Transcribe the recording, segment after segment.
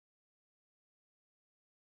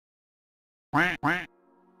Hello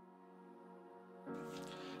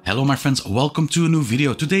my friends, welcome to a new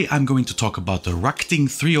video. Today I'm going to talk about the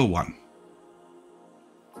RacGTing 301.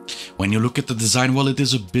 When you look at the design, well, it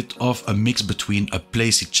is a bit of a mix between a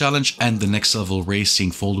Placey Challenge and the Next Level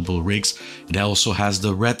Racing foldable rigs. It also has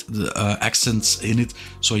the red accents in it,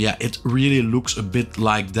 so yeah, it really looks a bit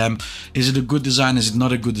like them. Is it a good design? Is it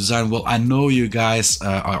not a good design? Well, I know you guys,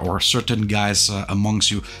 or certain guys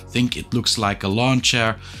amongst you, think it looks like a lawn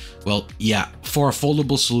chair. Well, yeah, for a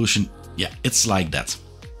foldable solution, yeah, it's like that.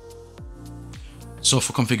 So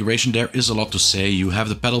for configuration, there is a lot to say. You have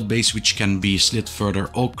the pedal base, which can be slid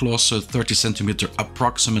further or closer, 30 centimeter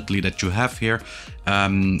approximately that you have here.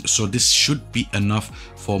 So this should be enough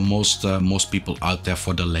for most people out there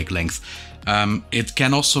for the leg length. It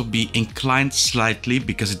can also be inclined slightly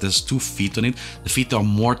because it has 2 feet on it. The feet are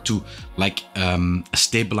more to like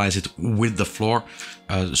stabilize it with the floor.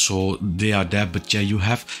 So they are there, but yeah, you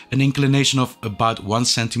have an inclination of about 1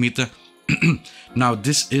 centimeter. Now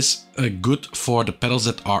this is good for the pedals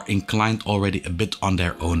that are inclined already a bit on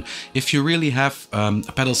their own. If you really have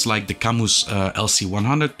pedals like the Camus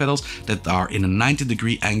LC100 pedals that are in a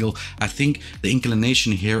 90-degree angle, I think the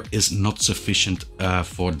inclination here is not sufficient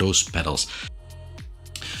for those pedals.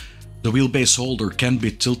 The wheelbase holder can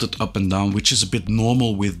be tilted up and down, which is a bit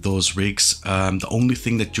normal with those rigs. The only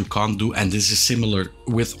thing that you can't do, and this is similar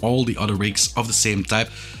with all the other rigs of the same type,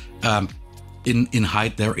 in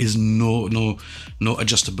height there is no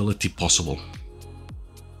adjustability possible.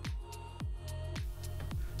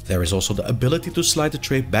 There is also the ability to slide the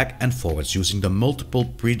tray back and forwards using the multiple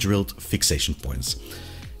pre-drilled fixation points.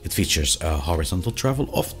 It features a horizontal travel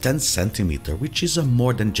of 10 cm, which is a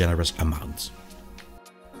more than generous amount.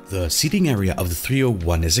 The seating area of the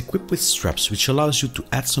 301 is equipped with straps, which allows you to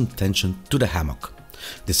add some tension to the hammock.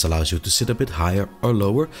 This allows you to sit a bit higher or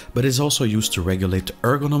lower, but is also used to regulate the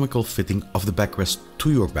ergonomical fitting of the backrest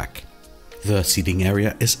to your back. The seating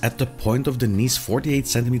area is at the point of the knees 48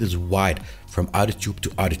 centimeters wide from outer tube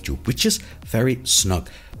to outer tube, which is very snug,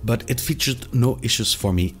 but it featured no issues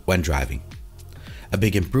for me when driving. A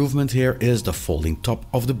big improvement here is the folding top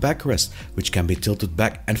of the backrest, which can be tilted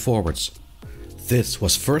back and forwards. This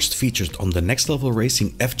was first featured on the Next Level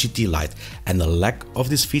Racing FGT Lite, and the lack of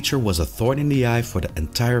this feature was a thorn in the eye for the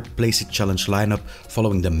entire Placey Challenge lineup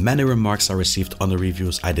following the many remarks I received on the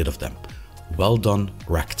reviews I did of them. Well done,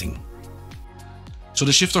 RacGTing. So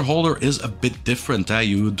the shifter holder is a bit different.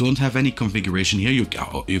 You don't have any configuration here. You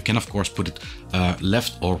can of course put it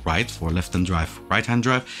left or right for left-hand drive, right-hand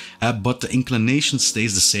drive, but the inclination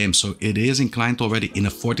stays the same. So it is inclined already in a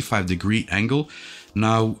 45-degree angle.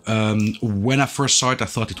 Now, when I first saw it, I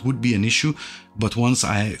thought it would be an issue, but once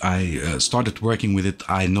I started working with it,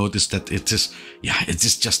 I noticed that it is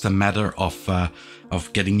just a matter of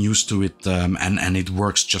getting used to it, and it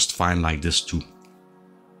works just fine like this too.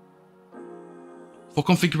 For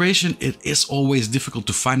configuration, it is always difficult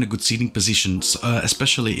to find a good seating position,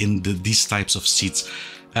 especially in these types of seats.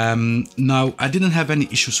 Now, I didn't have any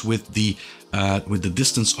issues with the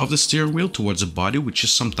distance of the steering wheel towards the body, which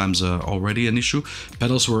is sometimes already an issue.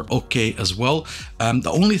 Pedals were okay as well. The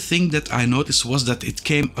only thing that I noticed was that it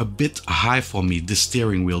came a bit high for me. The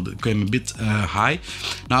steering wheel came a bit high.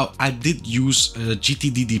 Now, I did use a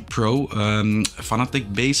GTDD Pro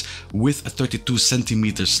Fanatec base with a 32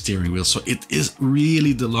 centimeter steering wheel, so it is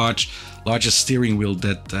really the largest steering wheel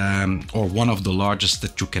that or one of the largest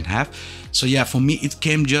that you can have. So yeah, for me it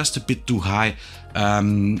came just a bit too high.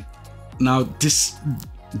 Now this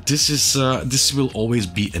will always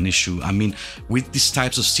be an issue. I mean, with these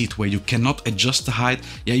types of seat where you cannot adjust the height,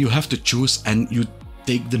 yeah, you have to choose, and you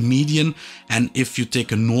take the median. And if you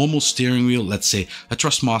take a normal steering wheel, let's say a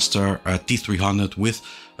Thrustmaster T300 with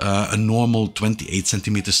a normal 28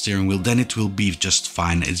 centimeter steering wheel, then it will be just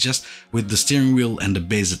fine. It's just with the steering wheel and the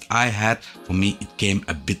base that I had, for me it came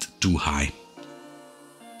a bit too high.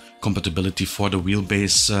 Compatibility for the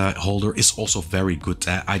wheelbase holder is also very good.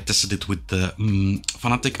 I tested it with the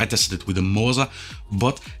Fanatec, I tested it with the Moza,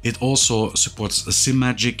 but it also supports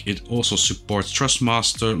simrig, it also supports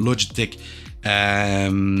Thrustmaster, Logitech.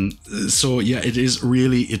 So yeah, it is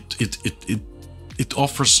really, it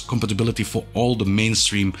offers compatibility for all the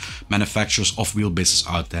mainstream manufacturers of wheelbases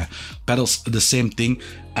out there. Pedals, the same thing.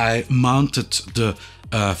 I mounted the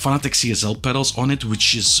Fanatec CSL pedals on it,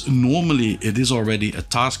 which is normally, it is already a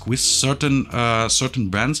task with certain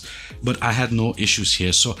brands, but I had no issues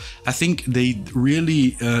here. So I think they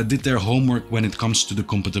really did their homework when it comes to the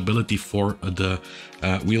compatibility for the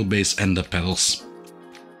wheelbase and the pedals.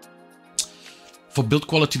 For build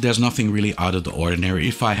quality, there's nothing really out of the ordinary.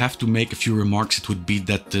 If I have to make a few remarks, it would be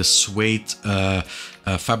that the suede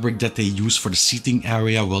fabric that they use for the seating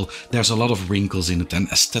area, well, there's a lot of wrinkles in it, and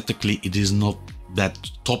aesthetically it is not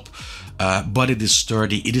that top, but it is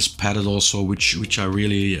sturdy. It is padded also, which I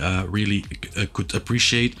really could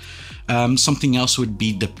appreciate. Something else would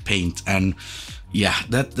be the paint, and yeah,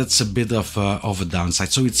 that's a bit of a downside.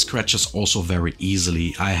 So it scratches also very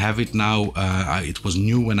easily. I have it now. It was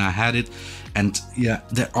new when I had it, and yeah,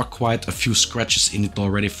 there are quite a few scratches in it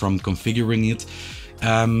already from configuring it.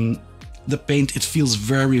 The paint, it feels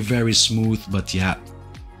very smooth, but yeah,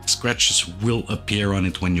 scratches will appear on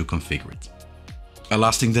it when you configure it. A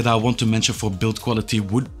last thing that I want to mention for build quality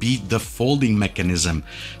would be the folding mechanism.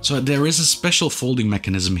 So there is a special folding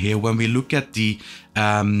mechanism here. When we look at the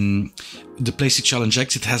Place Challenge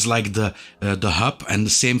X, it has like the hub, and the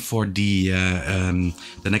same for the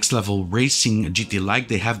Next Level Racing GT Like.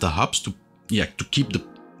 They have the hubs to keep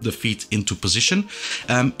the feet into position.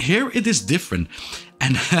 Here it is different,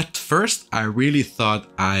 and at first I really thought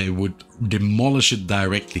I would demolish it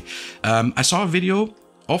directly. I saw a video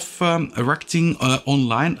of RacGTing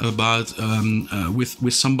online about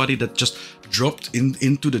with somebody that just dropped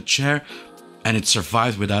into the chair and it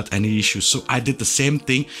survived without any issues. So I did the same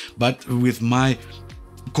thing, but with my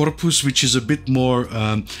corpus, which is a bit more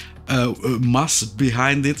mass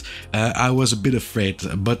behind it. I was a bit afraid,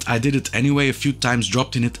 but I did it anyway a few times,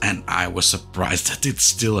 dropped in it, and I was surprised that it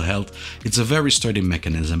still held. It's a very sturdy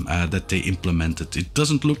mechanism that they implemented. It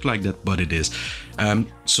doesn't look like that, but it is.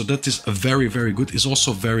 So that is very good. It's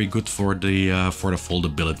also very good for the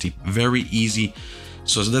foldability. Very easy.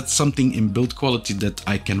 So that's something in build quality that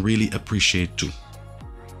I can really appreciate too.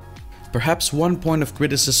 Perhaps one point of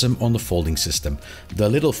criticism on the folding system: the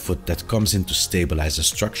little foot that comes in to stabilize the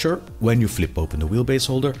structure when you flip open the wheelbase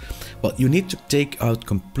holder. Well, you need to take out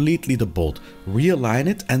completely the bolt, realign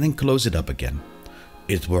it, and then close it up again.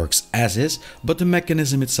 It works as is, but the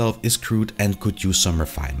mechanism itself is crude and could use some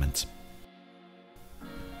refinement.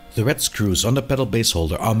 The red screws on the pedal base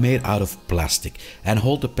holder are made out of plastic and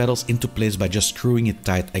hold the pedals into place by just screwing it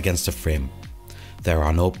tight against the frame. There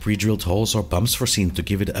are no pre-drilled holes or bumps foreseen to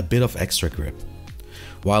give it a bit of extra grip.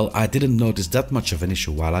 While I didn't notice that much of an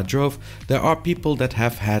issue while I drove, there are people that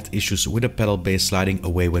have had issues with the pedal base sliding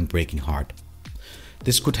away when braking hard.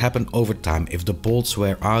 This could happen over time if the bolts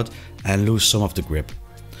wear out and lose some of the grip.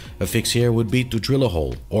 A fix here would be to drill a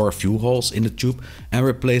hole or a few holes in the tube and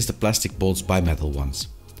replace the plastic bolts by metal ones.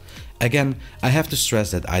 Again, I have to stress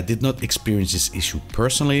that I did not experience this issue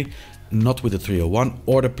personally, not with the 301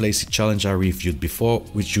 or the Place Challenge I reviewed before,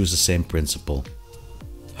 which use the same principle.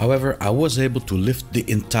 However, I was able to lift the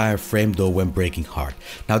entire frame though when braking hard.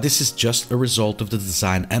 Now this is just a result of the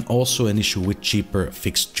design and also an issue with cheaper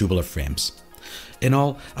fixed tubular frames. In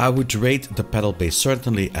all, I would rate the pedal base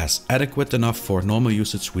certainly as adequate enough for normal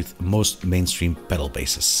usage with most mainstream pedal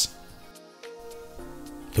bases.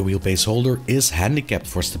 The wheelbase holder is handicapped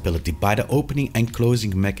for stability by the opening and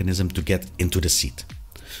closing mechanism to get into the seat.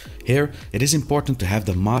 Here, it is important to have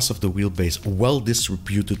the mass of the wheelbase well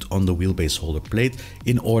distributed on the wheelbase holder plate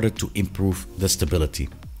in order to improve the stability.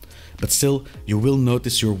 But still, you will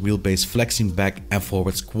notice your wheelbase flexing back and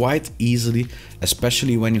forwards quite easily,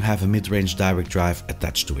 especially when you have a mid-range direct drive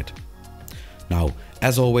attached to it. Now,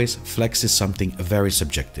 as always, flex is something very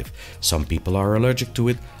subjective. Some people are allergic to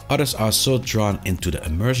it, others are so drawn into the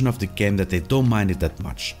immersion of the game that they don't mind it that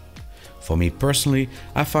much. For me personally,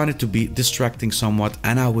 I find it to be distracting somewhat,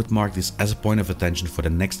 and I would mark this as a point of attention for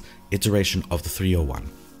the next iteration of the 301.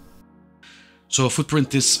 So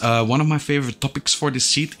footprint is one of my favorite topics for this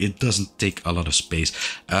seat. It doesn't take a lot of space.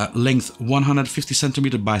 Length 150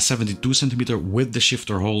 cm by 72 cm with the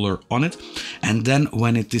shifter holder on it. And then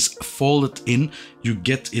when it is folded in, you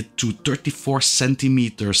get it to 34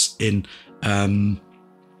 cm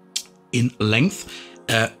in length.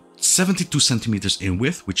 72 centimeters in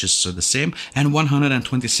width, which is the same, and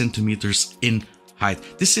 120 centimeters in height.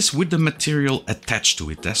 This is with the material attached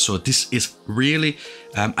to it. So this is really,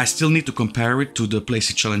 I still need to compare it to the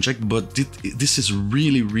Place Challenge X, but this is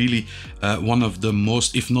really one of the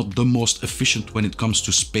most, if not the most efficient when it comes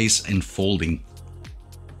to space and folding.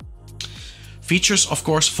 Features, of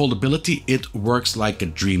course, foldability, it works like a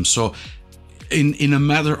dream. So in a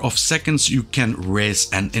matter of seconds you can race,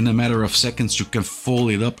 and in a matter of seconds you can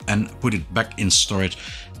fold it up and put it back in storage.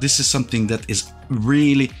 This is something that is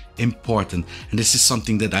really important, and this is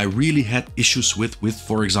something that I really had issues with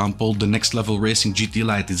for example the Next Level Racing GT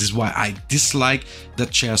Lite. This is why I dislike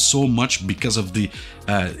that chair so much, because of the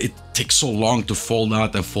it takes so long to fold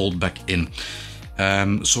out and fold back in.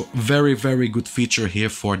 So very, very good feature here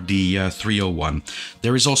for the 301.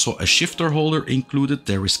 There is also a shifter holder included.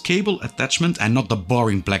 There is cable attachment, and not the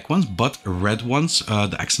boring black ones, but red ones.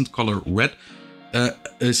 The accent color red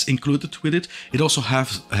is included with it. It also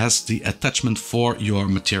has the attachment for your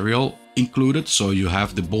material included. So you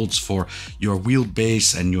have the bolts for your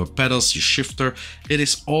wheelbase and your pedals, your shifter. It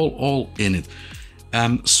is all in it.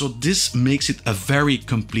 So this makes it a very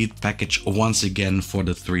complete package once again for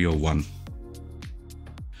the 301.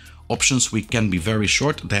 Options, we can be very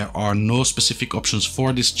short. There are no specific options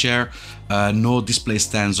for this chair, no display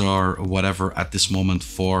stands or whatever at this moment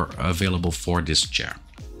available for this chair.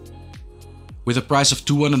 With a price of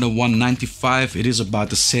 $201.95, it is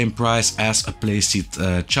about the same price as a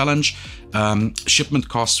Playseat Challenge. Shipment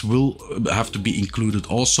costs will have to be included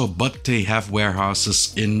also, but they have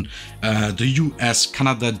warehouses in the US,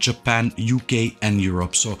 Canada, Japan, UK and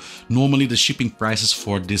Europe. So normally the shipping prices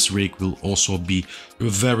for this rig will also be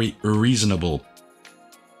very reasonable.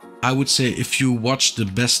 I would say if you watch the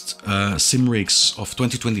best sim rigs of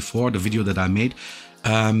 2024, the video that I made,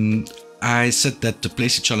 I said that the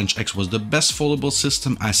Playseat Challenge X was the best foldable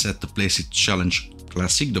system. I said the Playseat Challenge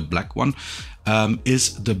Classic, the black one,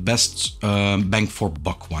 is the best bang for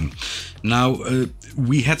buck one. Now,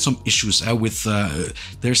 we had some issues with,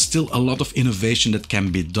 there's still a lot of innovation that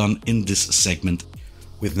can be done in this segment.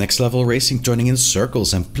 With Next Level Racing turning in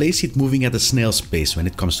circles and Playseat moving at a snail's pace when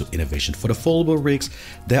it comes to innovation for the foldable rigs,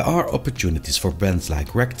 there are opportunities for brands like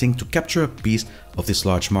RacGTing to capture a piece of this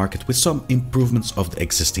large market with some improvements of the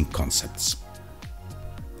existing concepts.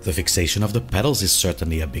 The fixation of the pedals is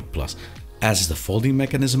certainly a big plus, as is the folding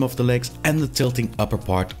mechanism of the legs and the tilting upper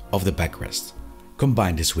part of the backrest.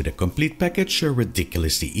 Combine this with a complete package, a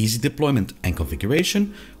ridiculously easy deployment and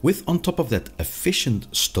configuration, with on top of that efficient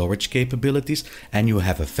storage capabilities, and you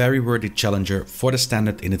have a very worthy challenger for the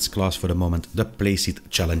standard in its class for the moment, the Playseat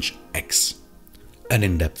Challenge X. An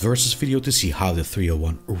in-depth versus video to see how the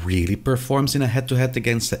 301 really performs in a head-to-head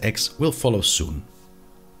against the X will follow soon.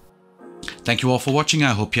 Thank you all for watching.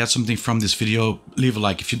 I hope you had something from this video. Leave a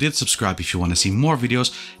like if you did, subscribe if you want to see more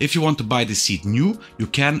videos. If you want to buy this seat new, you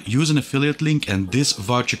can use an affiliate link and this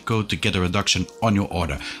voucher code to get a reduction on your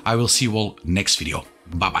order. I will see you all next video.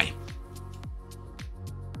 Bye bye.